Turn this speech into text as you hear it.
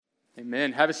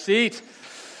Amen. Have a seat.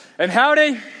 And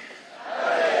howdy.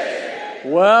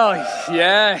 Well,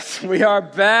 yes, we are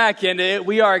back, and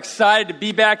we are excited to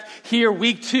be back here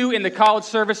week 2 in the college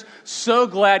service. So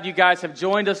glad you guys have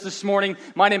joined us this morning.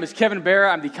 My name is Kevin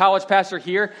Barra. I'm the college pastor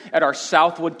here at our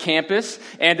Southwood campus.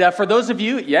 And for those of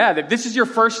you, if this is your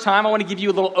first time, I want to give you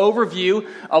a little overview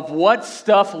of what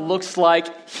stuff looks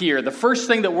like here. The first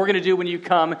thing that we're going to do when you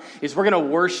come is we're going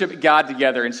to worship God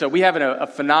together. And so we have a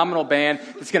phenomenal band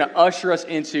that's going to usher us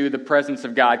into the presence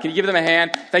of God. Can you give them a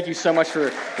hand? Thank you so much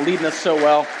for leading us so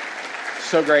well.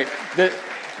 So great.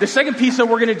 The second piece that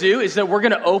we're going to do is that we're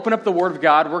going to open up the Word of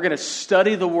God. We're going to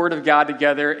study the Word of God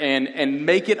together and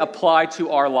make it apply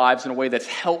to our lives in a way that's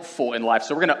helpful in life.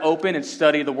 So we're going to open and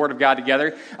study the Word of God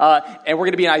together. And we're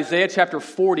going to be in Isaiah chapter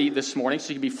 40 this morning. So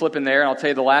you can be flipping there, and I'll tell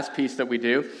you the last piece that we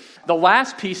do. The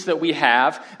last piece that we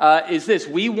have is this.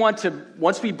 We want to,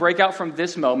 once we break out from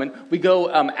this moment, we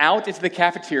go out into the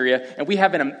cafeteria, and we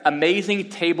have an amazing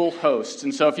table host.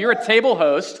 And so if you're a table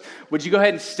host, would you go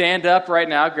ahead and stand up right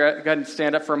now? Go ahead and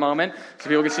stand up for a moment so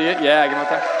people can see it. Yeah, give them a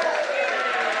clap.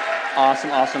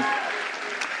 Awesome.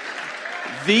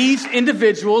 These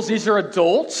individuals, these are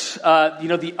adults,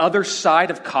 the other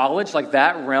side of college, like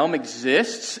that realm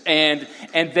exists, and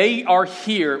they are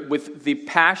here with the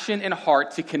passion and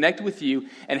heart to connect with you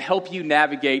and help you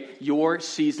navigate your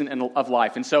season of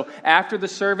life. And so after the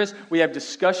service, we have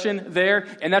discussion there,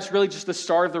 and that's really just the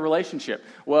start of the relationship.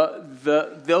 Well,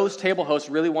 those table hosts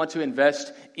really want to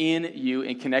invest in you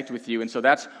and connect with you, and so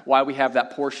that's why we have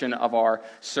that portion of our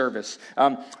service.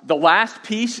 The last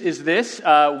piece is this.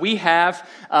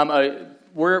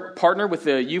 We're partnered with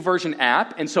the YouVersion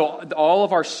app, and so all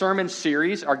of our sermon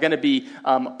series are going to be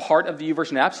part of the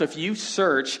YouVersion app. So if you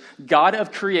search God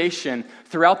of Creation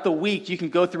throughout the week, you can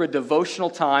go through a devotional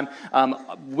time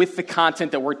with the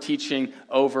content that we're teaching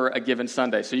over a given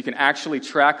Sunday. So you can actually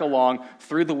track along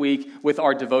through the week with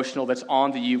our devotional that's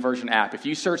on the YouVersion app. If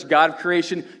you search God of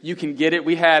Creation, you can get it.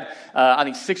 We had,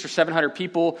 600 or 700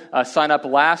 people sign up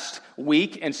last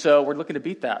week, and so we're looking to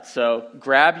beat that. So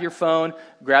grab your phone,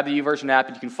 grab the YouVersion app,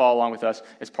 and you can follow along with us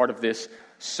as part of this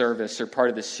service or part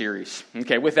of this series.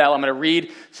 Okay, with that, I'm going to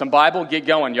read some Bible and get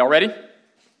going. Y'all ready?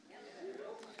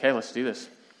 Okay, let's do this.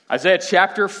 Isaiah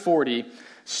chapter 40,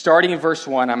 starting in verse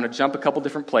 1. I'm going to jump a couple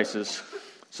different places.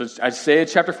 So it's Isaiah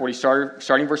chapter 40,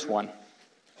 starting verse 1.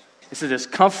 It says this: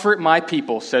 "Comfort my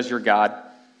people, says your God.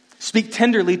 Speak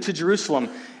tenderly to Jerusalem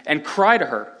and cry to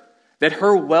her that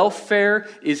her welfare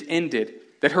is ended,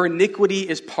 that her iniquity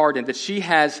is pardoned, that she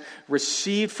has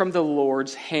received from the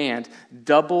Lord's hand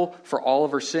double for all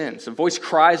of her sins. A voice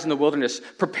cries in the wilderness,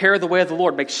 prepare the way of the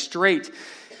Lord, make straight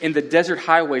in the desert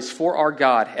highways for our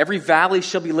God. Every valley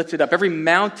shall be lifted up, every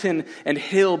mountain and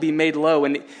hill be made low,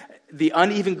 and the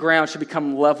uneven ground shall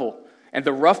become level, and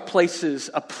the rough places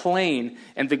a plain,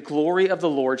 and the glory of the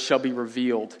Lord shall be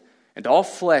revealed, and all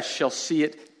flesh shall see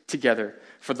it together,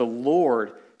 for the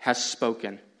Lord has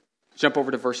spoken." Jump over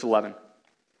to verse 11.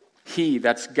 "He,"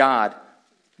 that's God,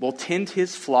 "will tend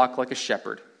his flock like a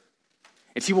shepherd,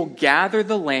 and he will gather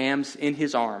the lambs in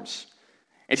his arms,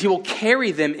 and he will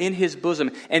carry them in his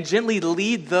bosom, and gently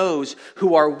lead those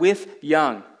who are with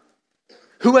young.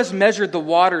 Who has measured the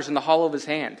waters in the hollow of his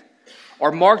hand,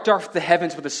 or marked off the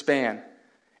heavens with a span,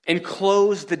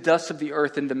 enclosed the dust of the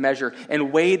earth in the measure,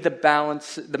 and weighed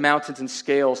the mountains in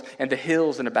scales, and the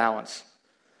hills in a balance?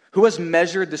 Who has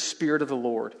measured the Spirit of the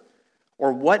Lord?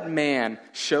 Or what man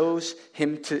shows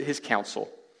him to his counsel?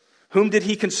 Whom did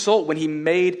he consult when who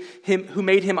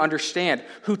made him understand?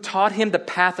 Who taught him the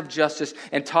path of justice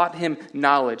and taught him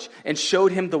knowledge and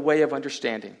showed him the way of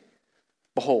understanding?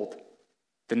 Behold,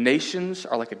 the nations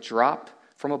are like a drop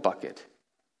from a bucket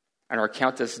and are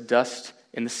counted as dust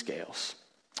in the scales."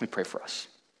 Let me pray for us.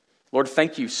 Lord,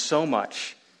 thank you so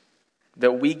much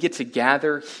that we get to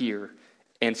gather here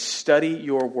and study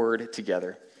your word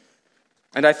together.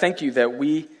 And I thank you that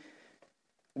we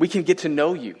can get to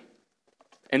know you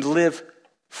and live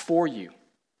for you.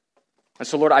 And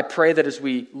so, Lord, I pray that as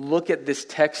we look at this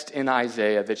text in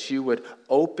Isaiah, that you would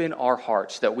open our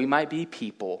hearts, that we might be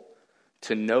people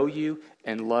to know you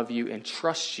and love you and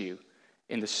trust you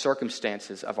in the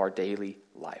circumstances of our daily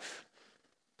life.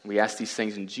 We ask these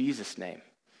things in Jesus' name.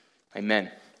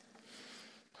 Amen.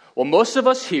 Well, most of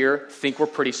us here think we're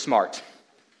pretty smart.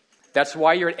 That's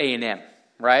why you're at A&M,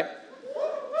 right?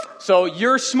 So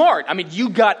you're smart. I mean, you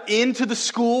got into the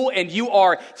school and you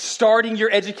are starting your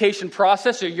education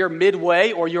process, or you're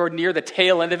midway, or you're near the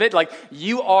tail end of it. Like,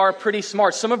 you are pretty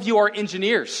smart. Some of you are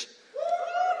engineers.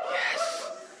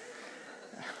 Yes.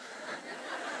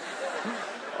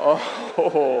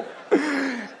 Oh,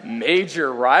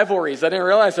 major rivalries. I didn't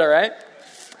realize that, right?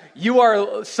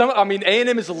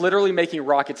 A&M is literally making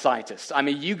rocket scientists. I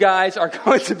mean, you guys are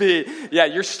going to be,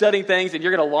 you're studying things and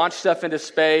you're going to launch stuff into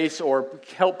space or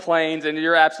help planes, and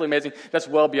you're absolutely amazing. That's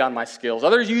well beyond my skills.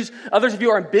 Others of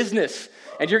you are in business,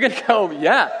 and you're going to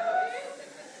go,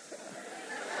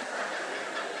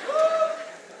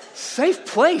 safe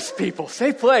place, people,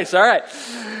 safe place. All right.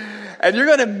 And you're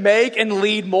going to make and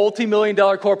lead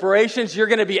multi-million-dollar corporations. You're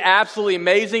going to be absolutely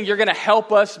amazing. You're going to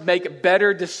help us make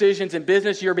better decisions in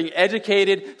business. You're being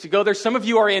educated to go there. Some of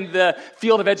you are in the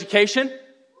field of education.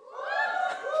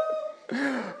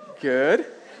 Good.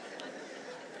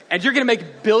 And you're going to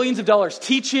make billions of dollars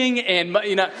teaching and,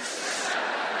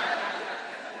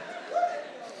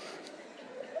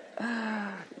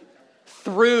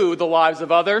 through the lives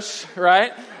of others,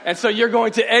 right? And so you're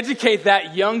going to educate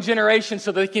that young generation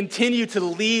so they continue to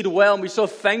lead well. And we're so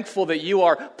thankful that you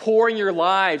are pouring your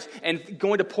lives and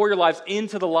going to pour your lives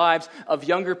into the lives of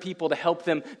younger people to help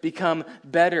them become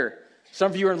better.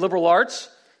 Some of you are in liberal arts.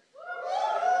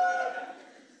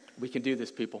 We can do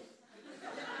this, people.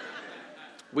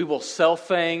 We will sell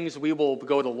things. We will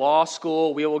go to law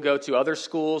school. We will go to other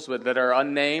schools that are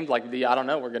unnamed, we're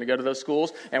going to go to those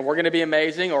schools, and we're going to be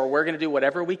amazing, or we're going to do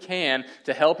whatever we can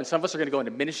to help. And some of us are going to go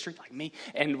into ministry like me,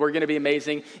 and we're going to be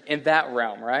amazing in that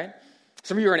realm, right?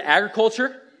 Some of you are in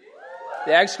agriculture,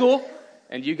 the ag school,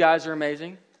 and you guys are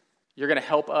amazing. You're going to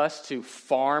help us to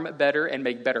farm better and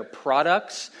make better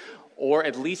products, or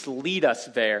at least lead us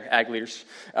there, ag leaders.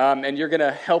 And you're going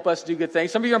to help us do good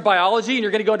things. Some of you are in biology, and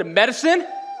you're going to go into medicine.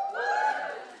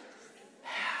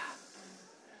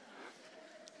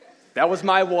 That was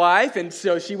my wife, and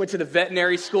so she went to the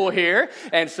veterinary school here,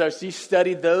 and so she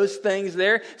studied those things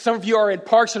there. Some of you are in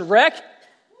Parks and Rec.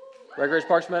 Regulars,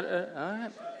 Parks and Rec. All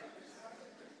right.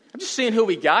 I'm just seeing who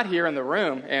we got here in the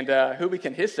room and who we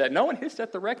can hiss at. No one hissed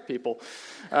at the rec people.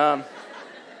 A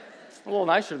little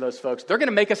nicer to those folks. They're going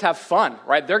to make us have fun,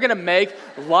 right? They're going to make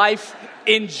life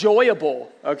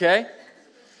enjoyable, okay?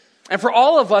 And for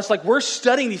all of us, we're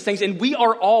studying these things, and we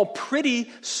are all pretty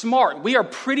smart. We are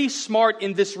pretty smart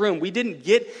in this room. We didn't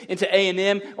get into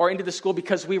A&M or into the school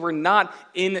because we were not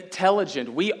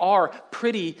intelligent. We are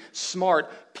pretty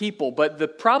smart people. But the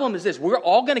problem is this. We're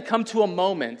all going to come to a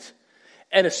moment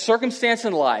and a circumstance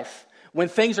in life when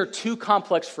things are too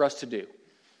complex for us to do.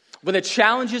 When the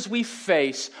challenges we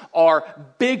face are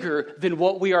bigger than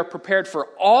what we are prepared for.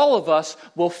 All of us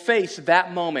will face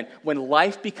that moment when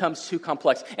life becomes too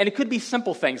complex. And it could be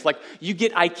simple things like you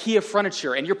get IKEA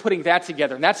furniture and you're putting that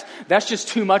together. And that's just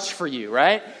too much for you,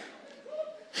 right?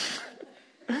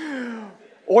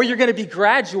 Or you're going to be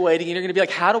graduating and you're going to be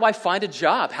like, how do I find a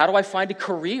job? How do I find a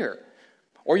career?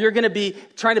 Or you're going to be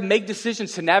trying to make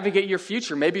decisions to navigate your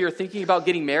future. Maybe you're thinking about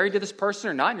getting married to this person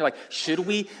or not. And you're like, should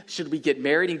we get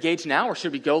married, engaged now? Or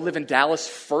should we go live in Dallas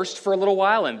first for a little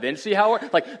while and then see how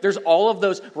it works? There's all of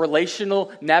those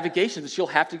relational navigations that you'll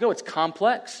have to go. It's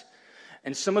complex.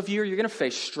 And some of you, you're going to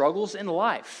face struggles in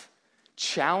life,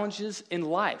 challenges in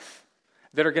life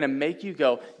that are going to make you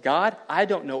go, God, I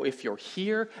don't know if you're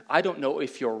here. I don't know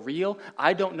if you're real.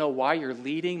 I don't know why you're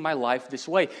leading my life this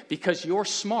way, because you're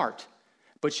smart.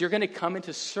 But you're going to come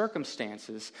into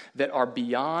circumstances that are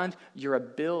beyond your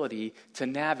ability to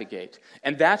navigate.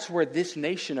 And that's where this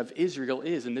nation of Israel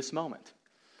is in this moment.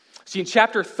 See, in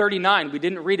chapter 39, we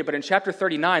didn't read it, but in chapter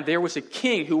 39, there was a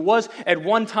king who was at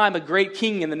one time a great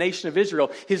king in the nation of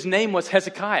Israel. His name was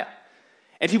Hezekiah.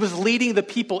 And he was leading the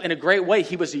people in a great way.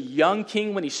 He was a young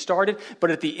king when he started,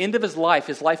 but at the end of his life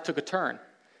took a turn.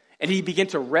 And he began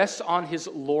to rest on his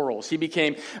laurels. He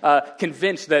became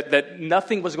convinced that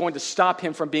nothing was going to stop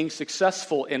him from being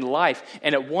successful in life.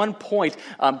 And at one point,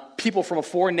 people from a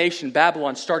foreign nation,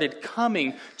 Babylon, started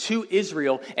coming to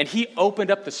Israel. And he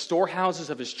opened up the storehouses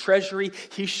of his treasury.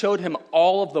 He showed him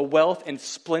all of the wealth and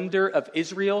splendor of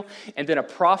Israel. And then a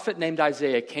prophet named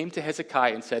Isaiah came to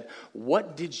Hezekiah and said,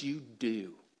 "What did you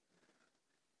do?"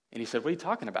 And he said, "What are you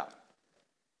talking about?"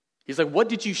 He's like, "What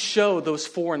did you show those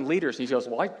foreign leaders?" And he goes,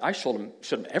 "Well, I showed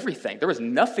them everything. There was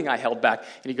nothing I held back."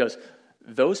 And he goes,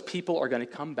 "Those people are going to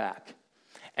come back.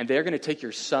 And they're going to take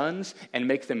your sons and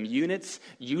make them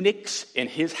eunuchs in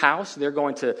his house. They're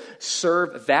going to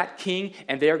serve that king,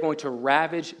 and they are going to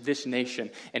ravage this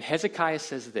nation." And Hezekiah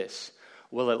says this,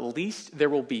 "Well, at least there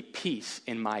will be peace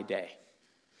in my day."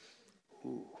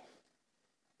 Ooh.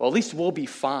 Well, at least we'll be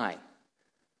fine.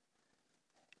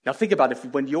 Now think about it.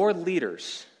 When your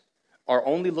leaders are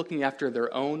only looking after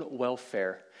their own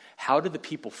welfare, how do the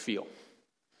people feel?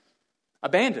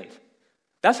 Abandoned.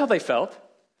 That's how they felt.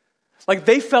 Like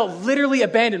they felt literally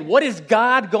abandoned. What is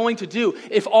God going to do?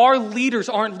 If our leaders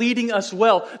aren't leading us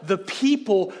well, the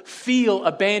people feel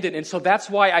abandoned. And so that's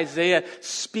why Isaiah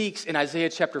speaks in Isaiah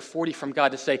chapter 40 from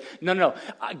God to say, no,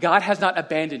 God has not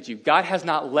abandoned you. God has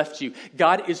not left you.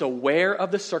 God is aware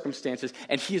of the circumstances,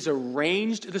 and he has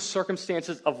arranged the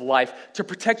circumstances of life to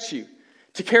protect you,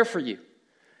 to care for you.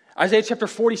 Isaiah chapter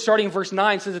 40, starting in verse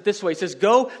 9, says it this way. It says,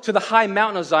 go to the high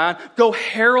mountain of Zion, go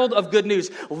herald of good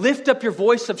news. Lift up your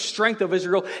voice of strength, O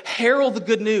Israel. Herald the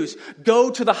good news.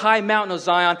 Go to the high mountain of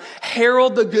Zion,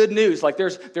 herald the good news. Like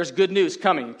there's good news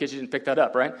coming, in case you didn't pick that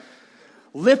up, right?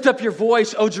 Lift up your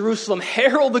voice, O Jerusalem.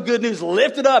 Herald the good news.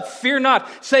 Lift it up. Fear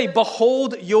not. Say,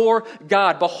 behold your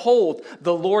God. Behold,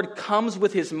 the Lord comes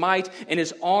with his might and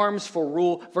his arms for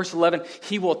rule. Verse 11,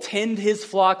 he will tend his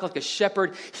flock like a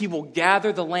shepherd. He will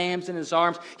gather the lambs in his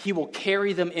arms. He will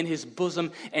carry them in his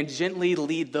bosom and gently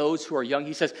lead those who are young.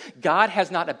 He says, God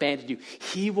has not abandoned you.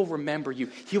 He will remember you.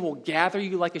 He will gather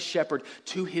you like a shepherd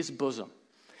to his bosom.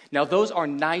 Now, those are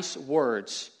nice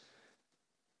words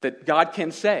that God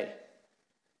can say.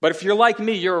 But if you're like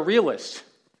me, you're a realist.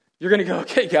 You're going to go,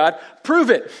 okay, God, prove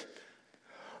it.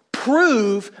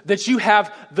 Prove that you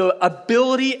have the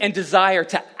ability and desire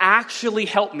to actually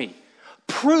help me.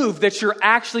 Prove that you're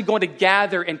actually going to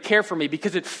gather and care for me,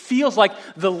 because it feels like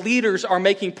the leaders are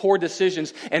making poor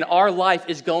decisions and our life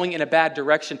is going in a bad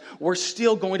direction. We're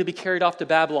still going to be carried off to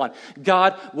Babylon.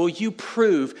 God, will you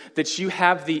prove that you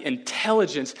have the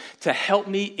intelligence to help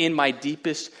me in my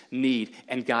deepest need?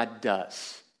 And God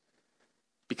does.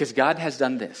 Because God has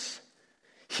done this.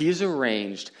 He has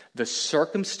arranged the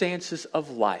circumstances of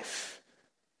life,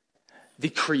 the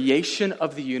creation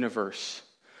of the universe,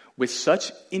 with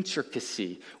such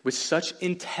intricacy, with such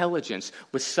intelligence,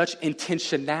 with such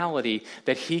intentionality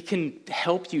that he can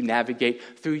help you navigate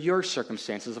through your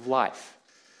circumstances of life.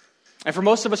 And for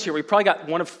most of us here, we probably got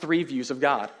one of three views of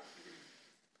God.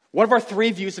 One of our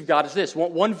three views of God is this.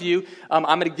 One view, I'm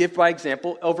going to give by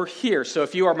example over here. So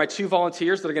if you are my two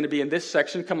volunteers that are going to be in this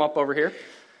section, come up over here.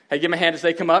 Hey, give them a hand as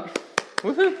they come up.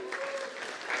 Woohoo.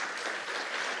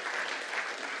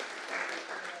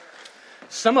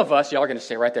 Some of us, y'all are going to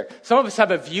stay right there. Some of us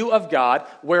have a view of God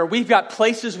where we've got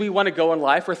places we want to go in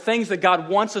life or things that God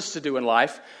wants us to do in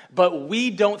life, but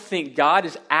we don't think God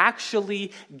is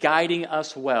actually guiding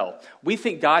us well. We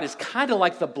think God is kind of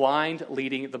like the blind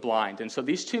leading the blind. And so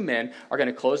these two men are going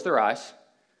to close their eyes.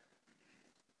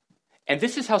 And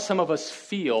this is how some of us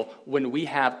feel when we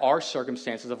have our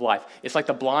circumstances of life. It's like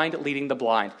the blind leading the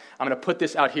blind. I'm going to put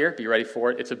this out here. Be ready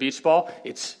for it. It's a beach ball.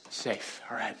 It's safe.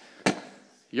 All right.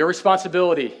 Your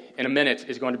responsibility in a minute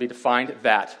is going to be to find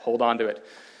that. Hold on to it.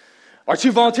 Our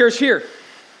two volunteers here.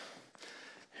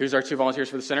 Who's our two volunteers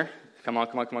for the center? Come on.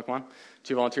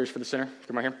 Two volunteers for the center.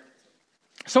 Come right here.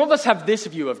 Some of us have this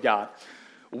view of God.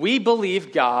 We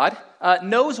believe God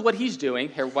knows what he's doing.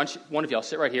 Here, one of y'all,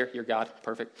 sit right here. You're God.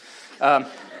 Perfect. Well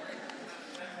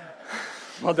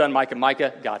done, Micah.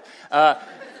 Micah, God.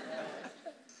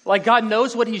 Like God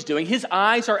knows what he's doing. His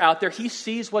eyes are out there. He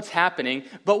sees what's happening,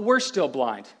 but we're still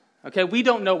blind. Okay, we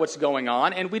don't know what's going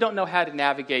on, and we don't know how to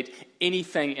navigate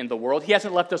anything in the world. He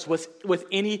hasn't left us with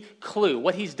any clue.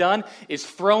 What he's done is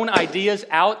thrown ideas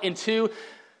out into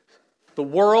the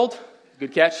world,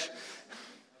 good catch,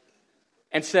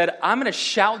 and said, I'm going to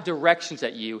shout directions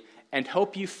at you and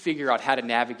hope you figure out how to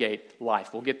navigate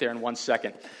life. We'll get there in 1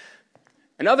 second.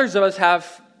 And others of us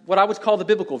have what I would call the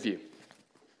biblical view.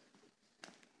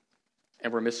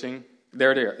 And we're missing,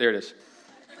 there it is.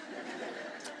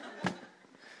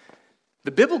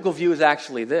 The biblical view is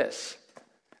actually this,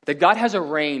 that God has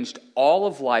arranged all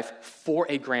of life for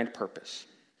a grand purpose.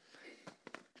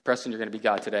 Preston, you're going to be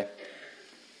God today.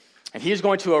 And he is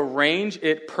going to arrange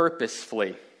it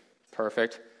purposefully.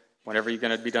 Perfect. Whenever you're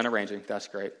going to be done arranging, that's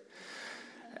great.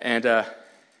 And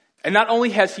not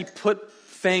only has he put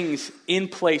things in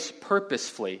place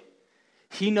purposefully,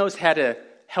 he knows how to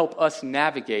help us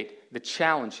navigate the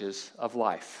challenges of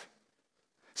life.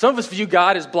 Some of us view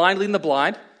God as blind leading the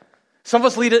blind. Some of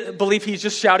us believe he's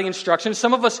just shouting instructions.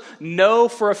 Some of us know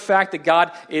for a fact that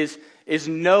God is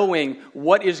knowing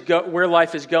where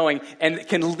life is going and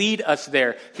can lead us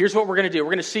there. Here's what we're going to do.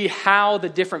 We're going to see how the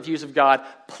different views of God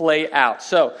play out.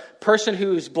 So, person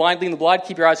who's blind leading the blind,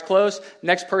 keep your eyes closed.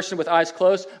 Next person with eyes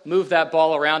closed, move that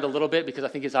ball around a little bit because I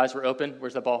think his eyes were open.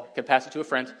 Where's the ball? Can pass it to a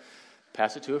friend.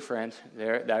 Pass it to a friend.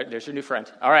 There's your new friend.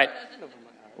 All right.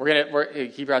 We're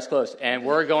keep your eyes closed. And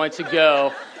we're going to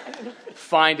go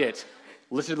find it.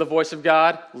 Listen to the voice of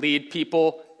God, lead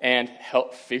people, and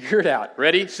help figure it out.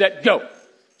 Ready, set, go.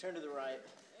 Turn to the right.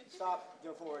 Stop.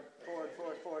 Go forward.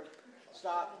 Forward.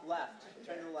 Stop. Left.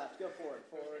 Turn to the left. Go forward.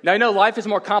 Now, I know life is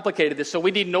more complicated, so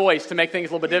we need noise to make things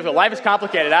a little bit difficult. Life is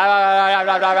complicated. Turn right.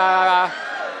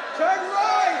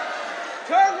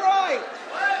 Turn right.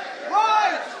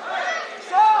 Right.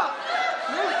 Stop.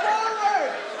 Move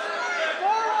forward.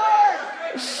 Forward.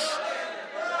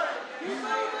 Keep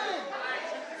moving.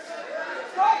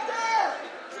 Stop there.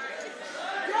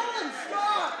 Dylan,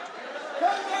 stop.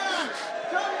 Come back.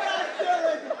 Come back,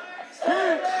 Dylan.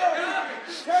 Stay there.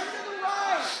 Turn to the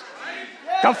right.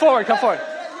 Yeah. Come forward.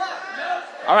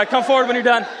 All right, come forward when you're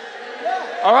done.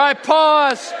 All right,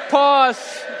 pause.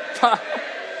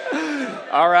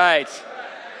 All right.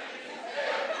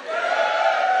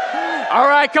 All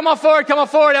right, come on forward.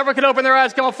 Everyone can open their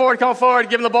eyes. Come on forward.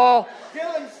 Give them the ball.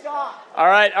 Dylan, stop. All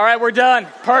right, we're done.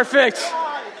 Perfect.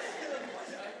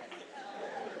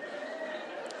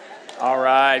 All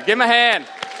right, give him a hand.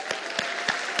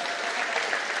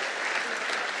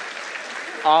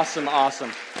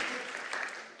 Awesome.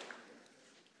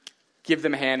 Give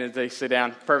them a hand as they sit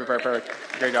down. Perfect.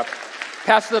 Great job.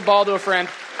 Pass the ball to a friend.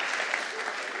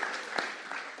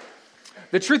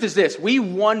 The truth is this: we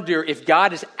wonder if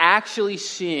God is actually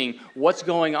seeing what's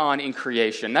going on in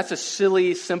creation. That's a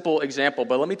silly, simple example,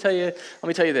 but let me tell you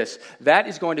this. That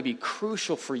is going to be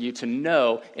crucial for you to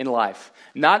know in life.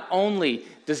 Not only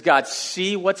does God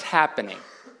see what's happening,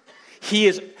 He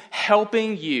is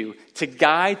helping you to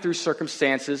guide through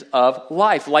circumstances of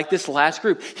life, like this last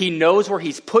group. He knows where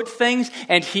He's put things,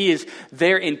 and He is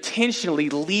there intentionally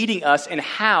leading us in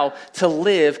how to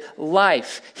live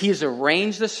life. He has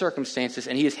arranged the circumstances,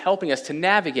 and He is helping us to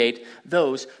navigate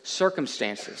those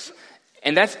circumstances.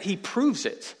 And He proves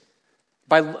it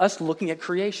by us looking at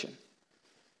creation.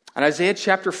 In Isaiah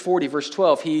chapter 40, verse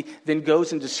 12, He then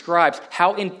goes and describes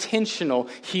how intentional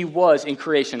He was in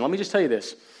creation. Let me just tell you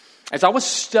this. As I was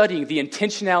studying the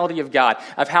intentionality of God,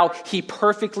 of how He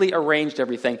perfectly arranged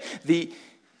everything, the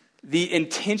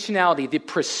intentionality, the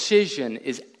precision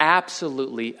is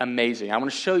absolutely amazing. I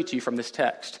want to show it to you from this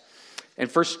text. In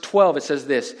verse 12, it says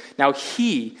this: "Now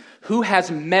He who has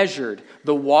measured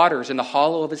the waters in the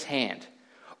hollow of His hand,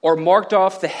 or marked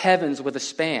off the heavens with a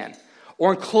span,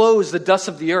 or enclosed the dust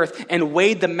of the earth, and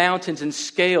weighed the mountains in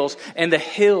scales and the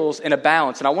hills in a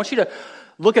balance." And I want you to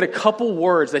look at a couple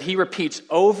words that He repeats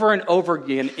over and over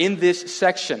again in this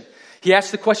section. He asks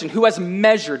the question, who has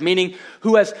measured, meaning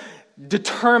who has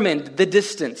determined the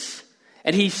distance?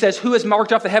 And He says, who has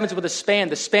marked off the heavens with a span?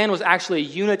 The span was actually a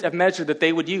unit of measure that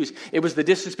they would use. It was the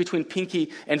distance between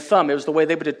pinky and thumb. It was the way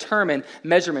they would determine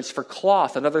measurements for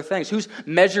cloth and other things. Who's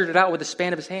measured it out with the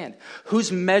span of His hand?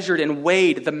 Who's measured and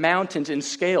weighed the mountains in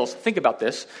scales? Think about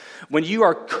this. When you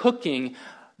are cooking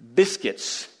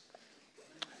biscuits,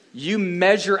 you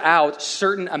measure out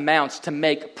certain amounts to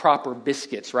make proper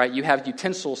biscuits, right? You have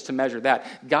utensils to measure that.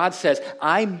 God says,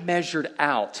 I measured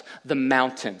out the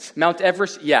mountains. Mount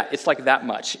Everest, yeah, it's like that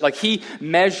much. Like He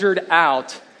measured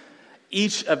out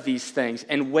each of these things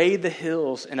and weighed the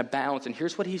hills in a balance. And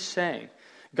here's what He's saying.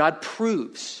 God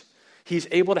proves He's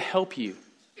able to help you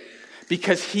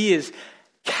because He is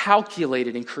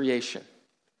calculated in creation.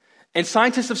 And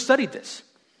scientists have studied this.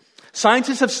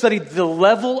 Scientists have studied the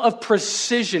level of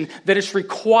precision that is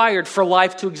required for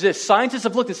life to exist. Scientists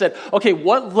have looked and said, okay,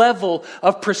 what level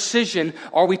of precision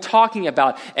are we talking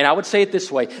about? And I would say it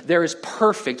this way: there is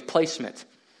perfect placement.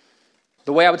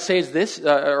 The way I would say is this,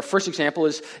 our first example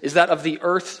is that of the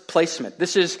Earth's placement.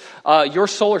 This is your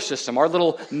solar system, our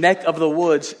little neck of the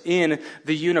woods in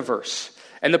the universe.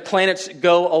 And the planets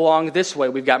go along this way.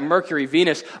 We've got Mercury,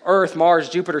 Venus, Earth, Mars,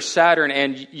 Jupiter, Saturn,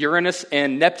 and Uranus,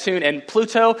 and Neptune, and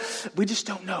Pluto. We just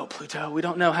don't know, Pluto. We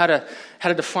don't know how to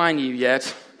define you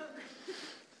yet.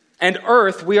 And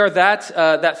Earth, we are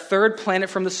that third planet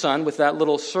from the sun with that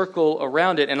little circle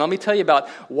around it. And let me tell you about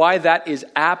why that is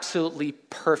absolutely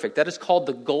perfect. That is called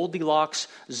the Goldilocks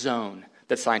zone,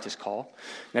 that scientists call.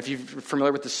 Now, if you're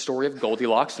familiar with the story of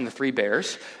Goldilocks and the three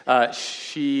bears,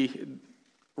 she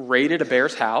raided a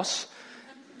bear's house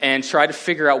and tried to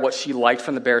figure out what she liked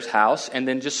from the bear's house and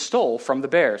then just stole from the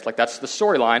bears. Like, that's the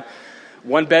storyline.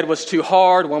 One bed was too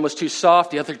hard, one was too soft,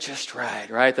 the other just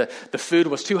right? The food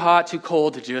was too hot, too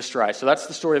cold, just right. So that's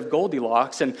the story of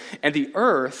Goldilocks. And the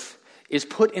earth is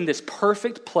put in this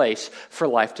perfect place for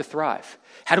life to thrive.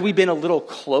 Had we been a little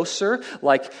closer,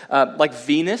 like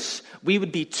Venus, we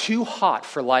would be too hot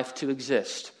for life to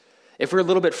exist. If we're a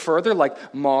little bit further, like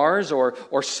Mars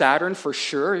or Saturn for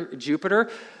sure,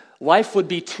 Jupiter, life would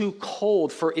be too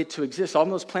cold for it to exist. All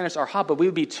those planets are hot, but we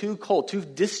would be too cold, too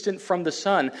distant from the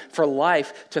sun for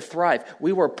life to thrive.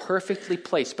 We were perfectly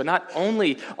placed, but not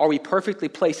only are we perfectly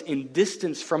placed in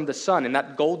distance from the sun, in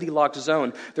that Goldilocks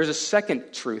zone, there's a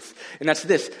second truth, and that's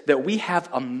this, that we have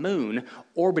a moon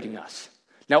orbiting us.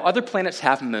 Now, other planets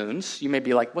have moons. You may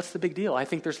be like, what's the big deal? I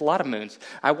think there's a lot of moons.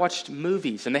 I watched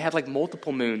movies, and they had like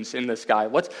multiple moons in the sky.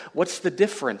 What's the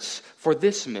difference for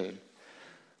this moon?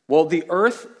 Well, the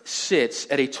Earth sits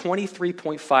at a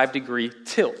 23.5 degree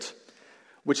tilt,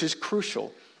 which is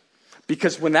crucial.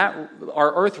 Because when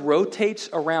our Earth rotates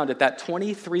around at that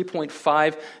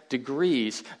 23.5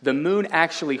 degrees, the moon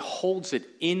actually holds it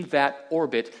in that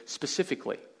orbit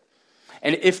specifically.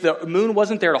 And if the moon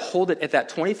wasn't there to hold it at that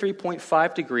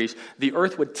 23.5 degrees, the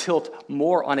Earth would tilt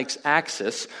more on its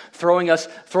axis,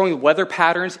 throwing weather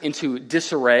patterns into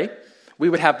disarray. We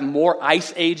would have more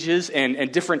ice ages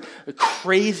and different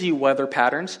crazy weather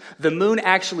patterns. The moon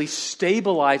actually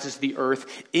stabilizes the Earth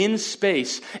in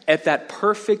space at that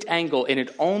perfect angle, and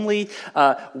it only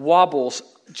wobbles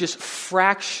just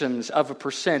fractions of a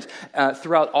percent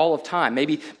throughout all of time,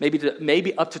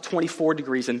 maybe up to 24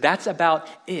 degrees, and that's about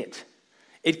it.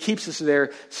 It keeps us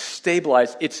there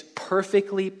stabilized. It's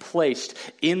perfectly placed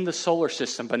in the solar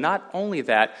system. But not only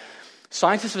that,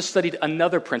 scientists have studied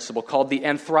another principle called the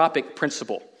anthropic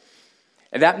principle.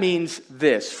 And that means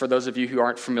this, for those of you who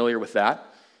aren't familiar with that.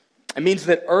 It means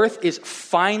that Earth is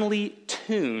finely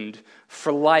tuned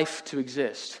for life to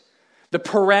exist. The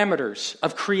parameters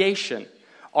of creation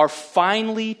are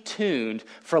finely tuned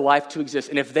for life to exist.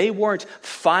 And if they weren't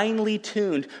finely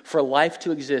tuned for life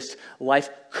to exist, life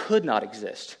could not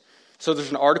exist. So there's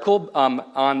an article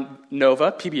on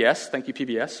Nova, PBS, thank you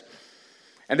PBS,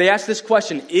 and they asked this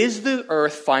question: is the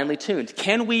Earth finely tuned?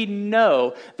 Can we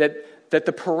know that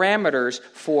the parameters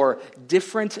for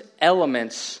different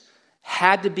elements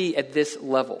had to be at this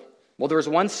level? Well, there was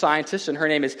one scientist, and her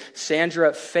name is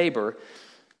Sandra Faber,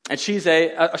 and she's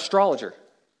an astrologer.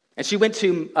 And she went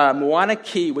to Mauna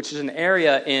Kea, which is an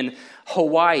area in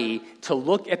Hawaii, to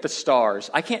look at the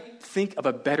stars. I can't think of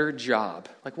a better job.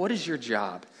 Like, what is your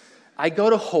job? I go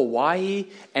to Hawaii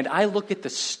and I look at the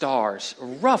stars.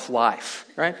 Rough life,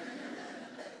 right?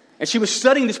 And she was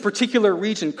studying this particular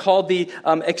region called the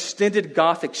extended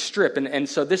Gothic Strip. And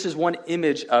so this is one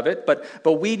image of it.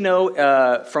 But we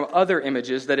know from other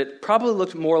images that it probably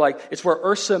looked more like it's where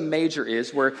Ursa Major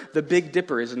is, where the Big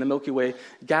Dipper is in the Milky Way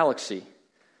galaxy.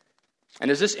 And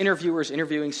as this interviewer is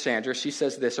interviewing Sandra, she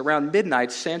says this: around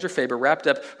midnight, Sandra Faber wrapped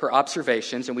up her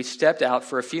observations, and we stepped out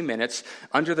for a few minutes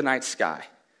under the night sky.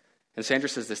 And Sandra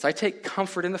says this: I take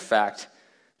comfort in the fact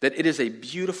that it is a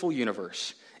beautiful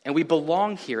universe, and we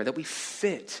belong here, that we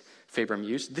fit, Faber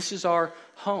mused. This is our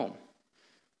home.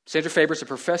 Sandra Faber is a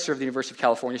professor of the University of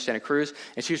California, Santa Cruz,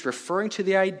 and she was referring to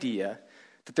the idea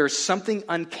that there's something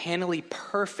uncannily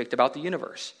perfect about the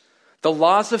universe. The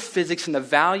laws of physics and the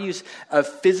values of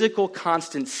physical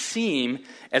constants seem,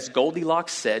 as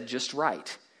Goldilocks said, just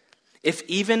right. If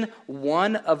even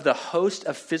one of the host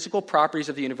of physical properties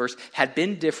of the universe had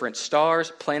been different,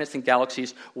 stars, planets, and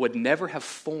galaxies would never have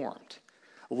formed.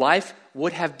 Life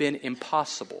would have been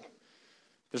impossible.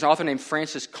 There's an author named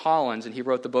Francis Collins, and he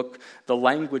wrote the book, The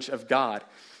Language of God.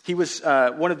 He was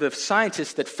one of the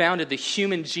scientists that founded the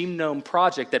Human Genome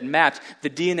Project that mapped the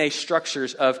DNA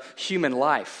structures of human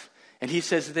life. And he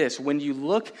says this: when you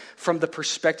look from the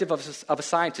perspective of a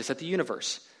scientist at the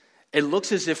universe, it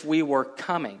looks as if we were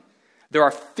coming. There are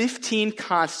 15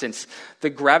 constants: the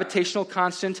gravitational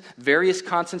constant, various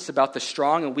constants about the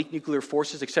strong and weak nuclear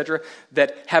forces, etc.,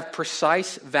 that have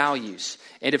precise values.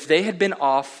 And if they had been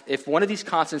off, if one of these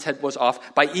constants was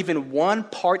off by even 1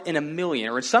 part in a million,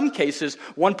 or in some cases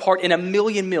 1 part in a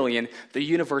million, the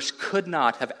universe could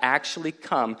not have actually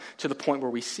come to the point where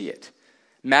we see it.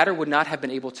 Matter would not have been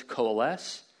able to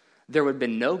coalesce. There would have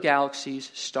been no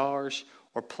galaxies, stars,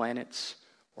 or planets,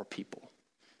 or people.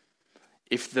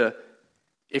 If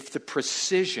the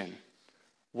precision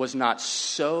was not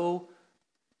so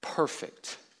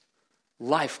perfect,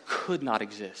 life could not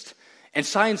exist. And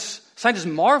scientists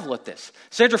marvel at this.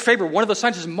 Sandra Faber, one of those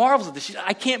scientists, marvels at this. She said,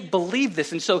 I can't believe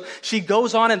this. And so she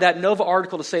goes on in that Nova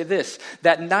article to say this: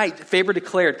 that night, Faber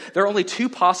declared, there are only 2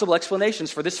 possible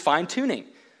explanations for this fine-tuning.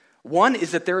 One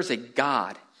is that there is a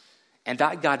God, and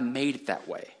that God made it that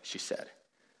way, she said.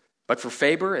 But for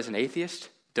Faber, as an atheist,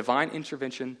 divine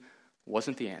intervention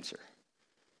wasn't the answer.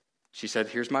 She said,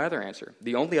 here's my other answer.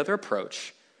 The only other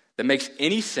approach that makes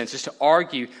any sense is to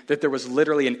argue that there was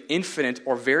literally an infinite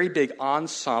or very big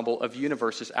ensemble of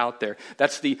universes out there.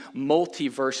 That's the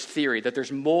multiverse theory, that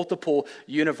there's multiple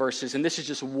universes, and this is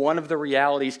just one of the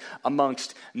realities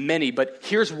amongst many. But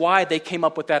here's why they came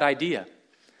up with that idea.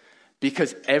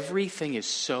 Because everything is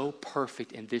so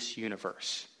perfect in this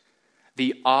universe.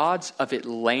 The odds of it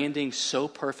landing so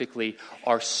perfectly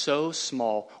are so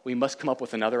small, we must come up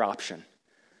with another option.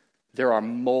 There are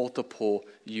multiple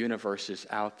universes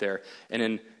out there. And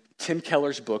in Tim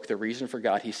Keller's book, The Reason for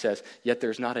God, he says, yet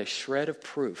there's not a shred of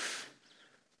proof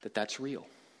that that's real,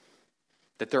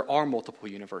 that there are multiple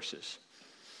universes.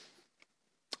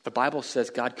 The Bible says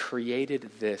God created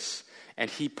this, and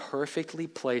he perfectly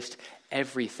placed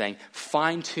everything,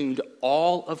 fine-tuned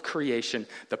all of creation,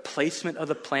 the placement of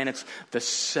the planets, the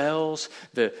cells,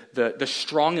 the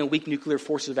strong and weak nuclear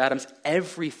forces of atoms,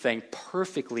 everything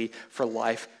perfectly for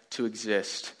life to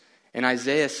exist. And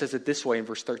Isaiah says it this way in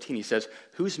verse 13. He says,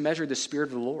 who's measured the Spirit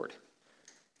of the Lord?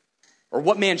 Or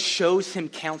what man shows him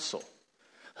counsel?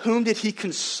 Whom did he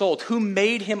consult? Who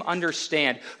made him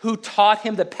understand? Who taught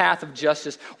him the path of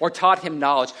justice or taught him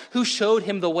knowledge? Who showed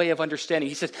him the way of understanding?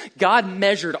 He says, God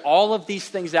measured all of these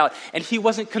things out, and he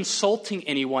wasn't consulting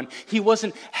anyone. He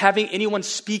wasn't having anyone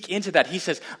speak into that. He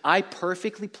says, I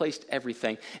perfectly placed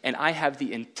everything, and I have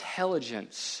the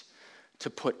intelligence to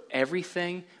put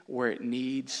everything where it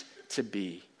needs to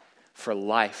be for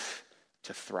life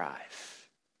to thrive.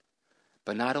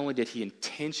 But not only did he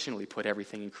intentionally put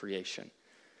everything in creation,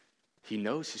 he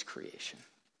knows his creation.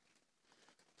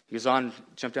 He goes on,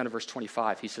 jump down to verse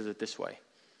 25. He says it this way.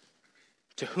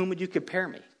 To whom would you compare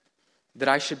me, that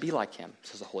I should be like him,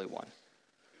 says the Holy One?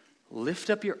 Lift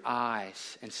up your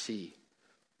eyes and see.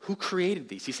 Who created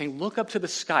these? He's saying, look up to the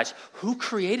skies. Who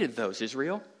created those,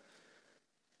 Israel?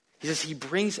 He says he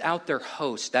brings out their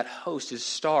host. That host is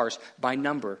stars by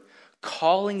number,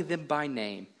 calling them by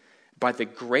name, by the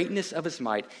greatness of his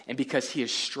might, and because he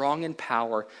is strong in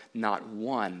power, not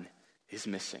one is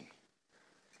missing.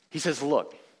 He says,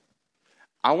 look,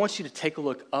 I want you to take a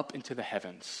look up into the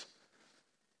heavens.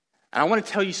 And I want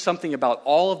to tell you something about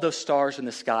all of those stars in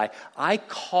the sky. I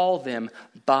call them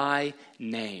by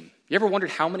name. You ever wondered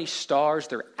how many stars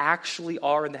there actually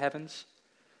are in the heavens?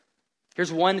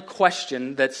 Here's one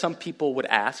question that some people would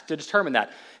ask to determine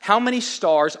that. How many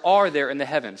stars are there in the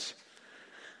heavens?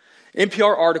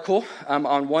 NPR article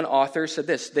on one author said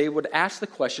this. They would ask the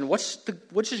question,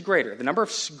 which is greater, the number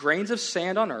of grains of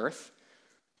sand on earth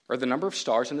or the number of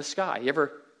stars in the sky? You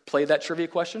ever played that trivia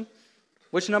question?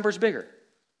 Which number is bigger?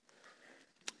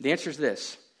 The answer is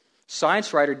this.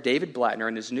 Science writer David Blattner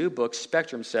in his new book,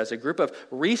 Spectrum, says a group of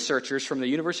researchers from the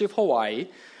University of Hawaii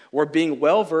were being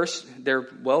they're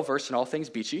well-versed in all things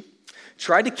beachy,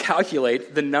 tried to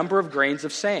calculate the number of grains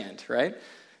of sand, right?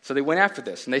 So they went after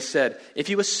this, and they said, if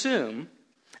you assume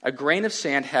a grain of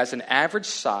sand has an average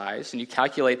size, and you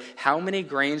calculate how many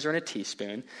grains are in a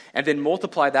teaspoon, and then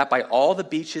multiply that by all the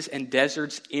beaches and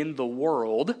deserts in the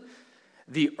world,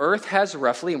 the earth has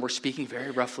roughly, and we're speaking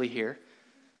very roughly here,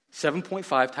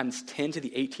 7.5 times 10 to the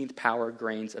 18th power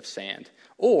grains of sand.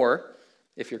 Or,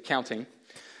 if you're counting,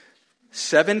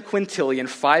 7 quintillion,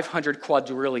 500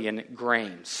 quadrillion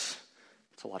grains.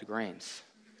 That's a lot of grains.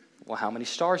 Well, how many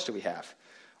stars do we have?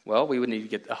 Well, we would need to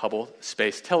get a Hubble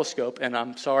Space Telescope, and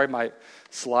I'm sorry my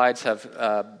slides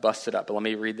have busted up, but let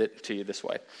me read it to you this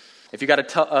way. If you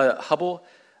got a Hubble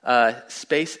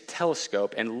Space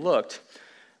Telescope and looked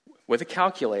with a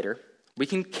calculator, we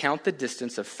can count the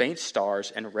distance of faint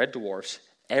stars and red dwarfs,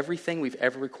 everything we've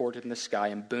ever recorded in the sky,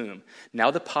 and boom. Now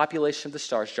the population of the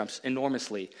stars jumps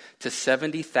enormously to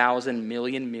 70,000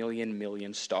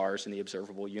 million stars in the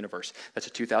observable universe. That's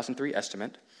a 2003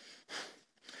 estimate.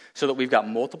 So that we've got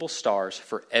multiple stars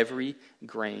for every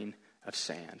grain of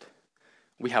sand.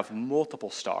 We have multiple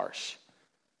stars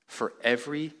for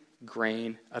every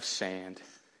grain of sand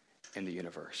in the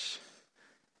universe.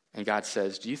 And God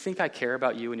says, do you think I care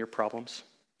about you and your problems?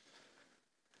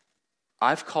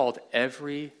 I've called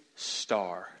every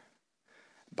star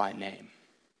by name.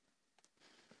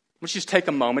 Let's just take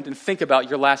a moment and think about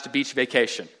your last beach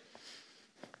vacation.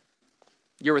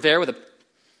 You were there with a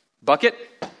bucket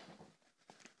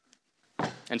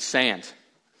and sand.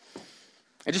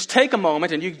 And just take a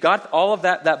moment, and you got all of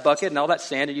that bucket and all that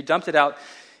sand, and you dumped it out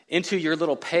into your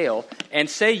little pail, and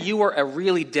say you were a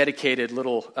really dedicated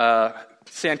little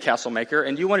sandcastle maker,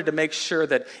 and you wanted to make sure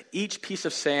that each piece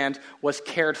of sand was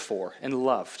cared for and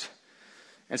loved.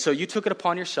 And so you took it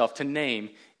upon yourself to name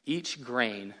each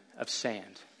grain of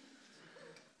sand.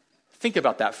 Think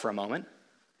about that for a moment.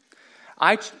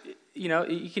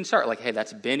 You can start like, hey,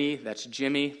 that's Benny, that's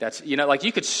Jimmy,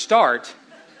 you could start.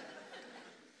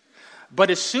 But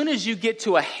as soon as you get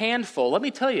to a handful, let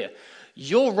me tell you,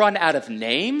 you'll run out of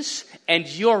names and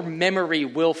your memory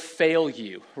will fail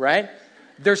you, right?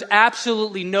 There's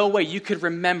absolutely no way you could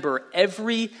remember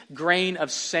every grain of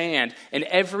sand and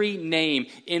every name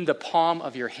in the palm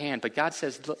of your hand. But God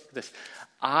says, look this,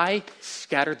 I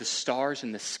scattered the stars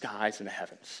in the skies and the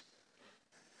heavens.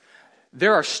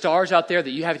 There are stars out there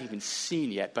that you haven't even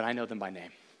seen yet, but I know them by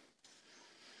name.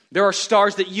 There are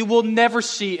stars that you will never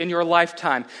see in your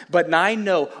lifetime, but I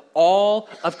know all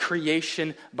of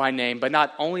creation by name. But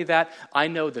not only that, I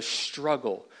know the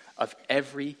struggle of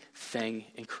everything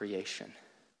in creation.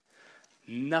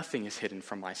 Nothing is hidden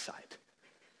from my sight.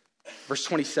 Verse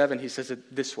 27, he says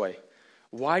it this way.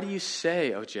 Why do you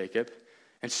say, O Jacob,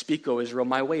 and speak, O Israel,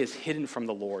 my way is hidden from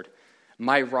the Lord.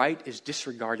 My right is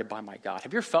disregarded by my God.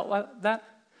 Have you ever felt like that?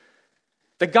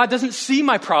 That God doesn't see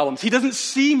my problems. He doesn't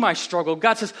see my struggle.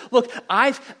 God says, look,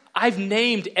 I've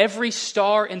named every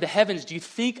star in the heavens. Do you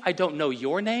think I don't know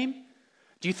your name?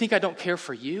 Do you think I don't care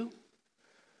for you?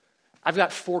 I've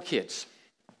got 4 kids.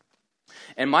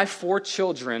 And my 4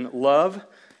 children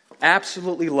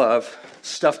absolutely love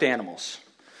stuffed animals.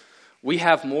 We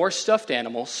have more stuffed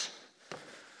animals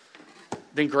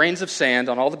than grains of sand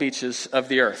on all the beaches of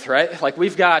the earth, right? Like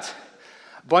we've got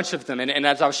bunch of them. And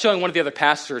as I was showing one of the other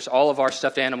pastors, all of our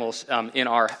stuffed animals in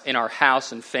our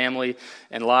house and family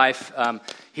and life,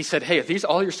 he said, hey, are these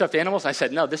all your stuffed animals? I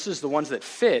said, no, this is the ones that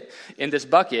fit in this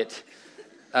bucket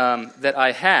that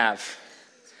I have.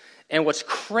 And what's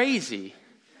crazy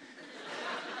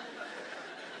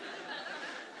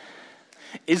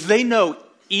is they know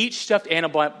each stuffed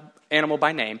animal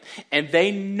by name, and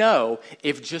they know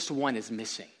if just one is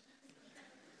missing.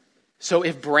 So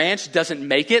if Branch doesn't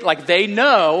make it, like they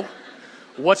know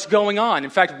what's going on.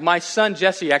 In fact, my son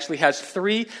Jesse actually has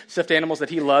 3 stuffed animals that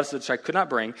he loves, which I could not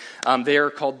bring. They are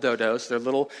called dodos. They're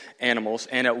little animals.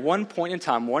 And at one point in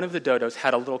time, one of the dodos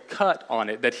had a little cut on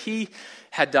it that he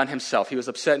had done himself. He was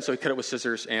upset, and so he cut it with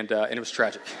scissors, and it was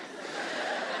tragic.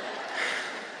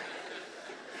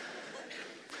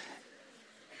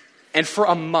 And for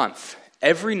a month,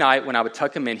 every night when I would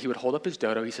tuck him in, he would hold up his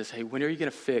dodo. He says, hey, when are you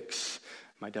going to fix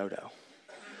my dodo?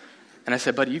 And I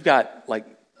said, buddy, you've got like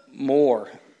more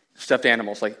stuffed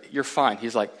animals. Like, you're fine.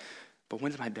 He's like, but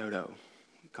when's my dodo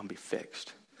going to be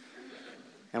fixed?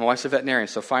 And my wife's a veterinarian,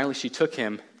 so finally she took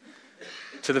him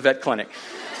to the vet clinic.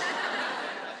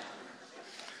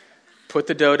 Put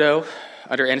the dodo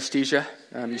under anesthesia.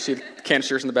 You see the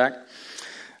canisters in the back.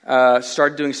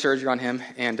 Started doing surgery on him,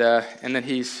 and then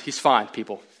he's fine,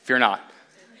 people. Fear not.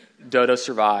 Dodo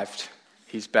survived.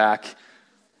 He's back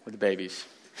with the babies.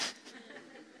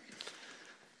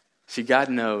 See, God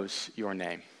knows your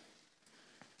name,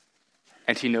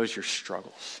 and he knows your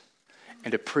struggles.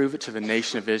 And to prove it to the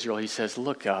nation of Israel, he says,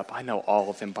 look up, I know all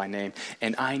of them by name,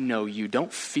 and I know you.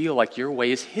 Don't feel like your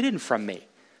way is hidden from me.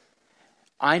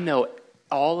 I know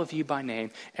all of you by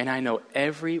name, and I know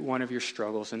every one of your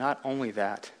struggles. And not only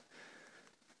that,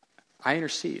 I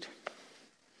intercede.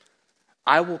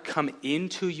 I will come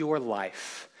into your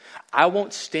life. I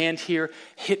won't stand here,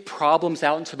 hit problems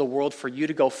out into the world for you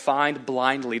to go find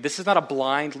blindly. This is not a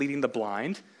blind leading the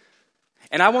blind.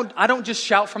 And I don't just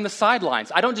shout from the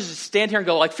sidelines. I don't just stand here and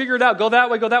go, like, figure it out, go that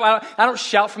way, go that way. I don't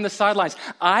shout from the sidelines.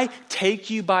 I take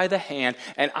you by the hand,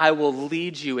 and I will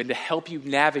lead you and to help you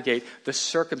navigate the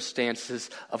circumstances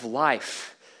of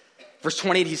life. Verse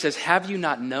 28, he says, have you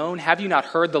not known, have you not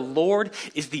heard? The Lord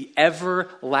is the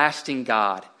everlasting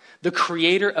God, the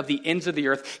creator of the ends of the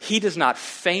earth. He does not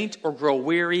faint or grow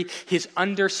weary. His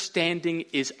understanding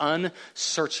is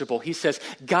unsearchable. He says,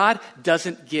 God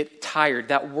doesn't get tired.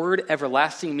 That word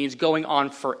everlasting means going on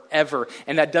forever.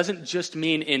 And that doesn't just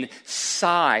mean in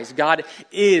size. God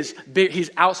is big.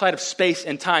 He's outside of space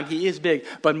and time. He is big.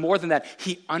 But more than that,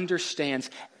 he understands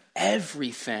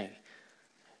everything.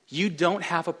 You don't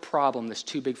have a problem that's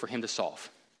too big for him to solve.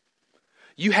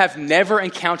 You have never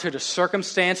encountered a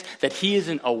circumstance that he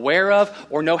isn't aware of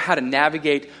or know how to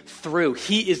navigate through.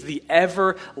 He is the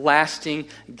everlasting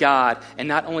God. And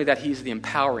not only that, he is the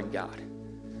empowering God.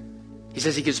 He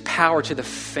says he gives power to the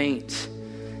faint.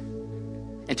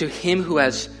 And to him who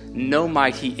has no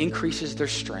might, he increases their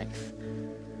strength.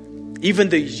 Even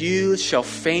the youth shall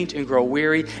faint and grow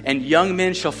weary, and young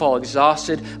men shall fall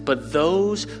exhausted. But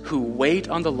those who wait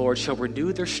on the Lord shall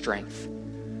renew their strength.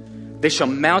 They shall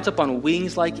mount up on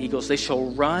wings like eagles. They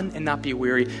shall run and not be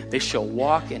weary. They shall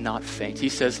walk and not faint. He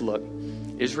says, look,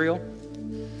 Israel,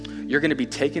 you're going to be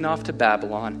taken off to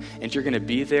Babylon, and you're going to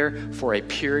be there for a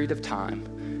period of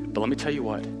time. But let me tell you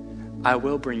what, I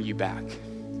will bring you back.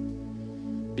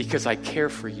 Because I care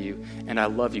for you and I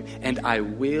love you, and I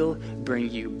will bring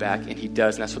you back. And he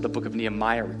does. And that's what the book of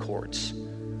Nehemiah records.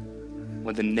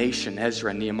 When the nation, Ezra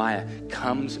and Nehemiah,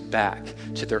 comes back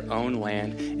to their own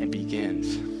land and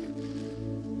begins.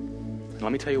 And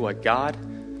let me tell you what, God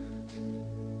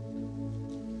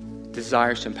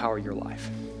desires to empower your life.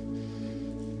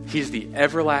 He's the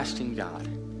everlasting God,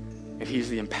 and he's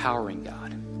the empowering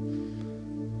God.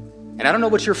 And I don't know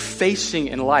what you're facing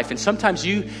in life. And sometimes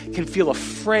you can feel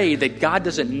afraid that God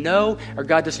doesn't know or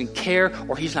God doesn't care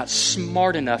or he's not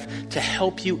smart enough to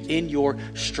help you in your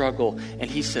struggle. And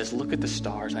he says, look at the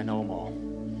stars. I know them all.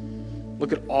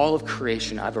 Look at all of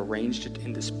creation. I've arranged it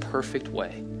in this perfect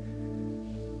way.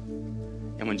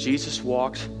 And when Jesus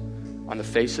walked on the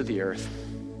face of the earth,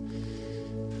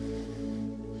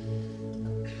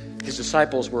 his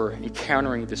disciples were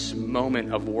encountering this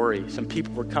moment of worry. Some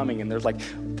people were coming and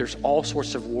there's all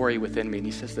sorts of worry within me. And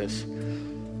he says this,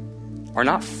 are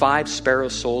not 5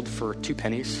 sparrows sold for 2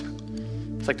 pennies?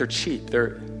 It's like they're cheap.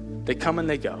 They come and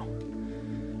they go.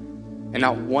 And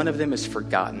not one of them is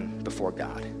forgotten before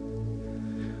God.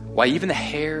 Why, even the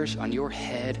hairs on your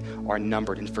head are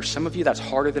numbered. And for some of you, that's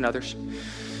harder than others.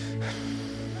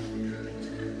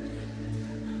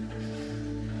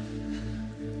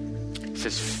 He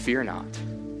says, fear not.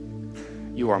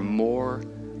 You are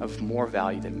of more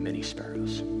value than many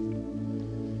sparrows.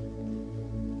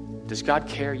 Does God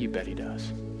care? You bet he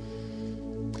does.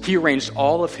 He arranged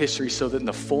all of history so that in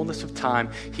the fullness of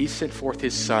time, he sent forth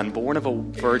his son, born of a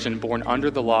virgin, born under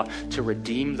the law, to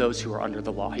redeem those who are under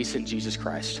the law. He sent Jesus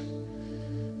Christ.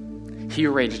 He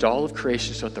arranged all of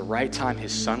creation so at the right time,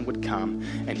 his son would come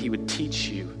and he would teach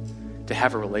you to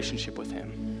have a relationship with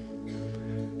him.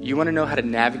 You want to know how to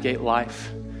navigate life?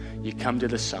 You come to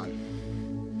the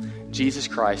Son, Jesus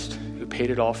Christ, who paid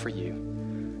it all for you,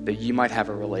 that you might have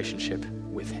a relationship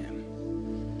with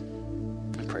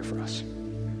him. I pray for us.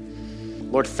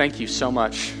 Lord, thank you so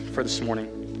much for this morning.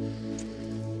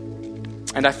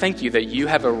 And I thank you that you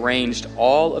have arranged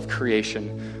all of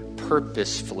creation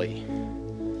purposefully.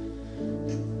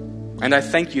 And I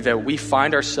thank you that we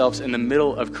find ourselves in the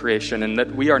middle of creation and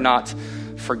that we are not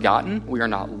forgotten. We are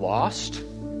not lost.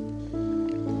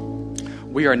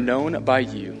 We are known by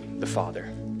you, the Father.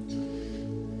 And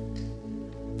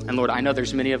Lord, I know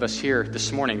there's many of us here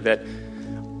this morning that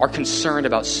are concerned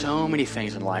about so many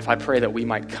things in life. I pray that we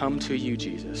might come to you,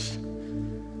 Jesus,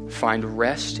 find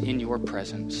rest in your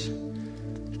presence,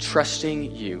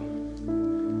 trusting you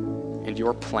and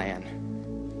your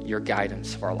plan, your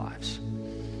guidance of our lives.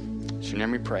 In your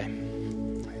name we pray.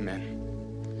 Amen.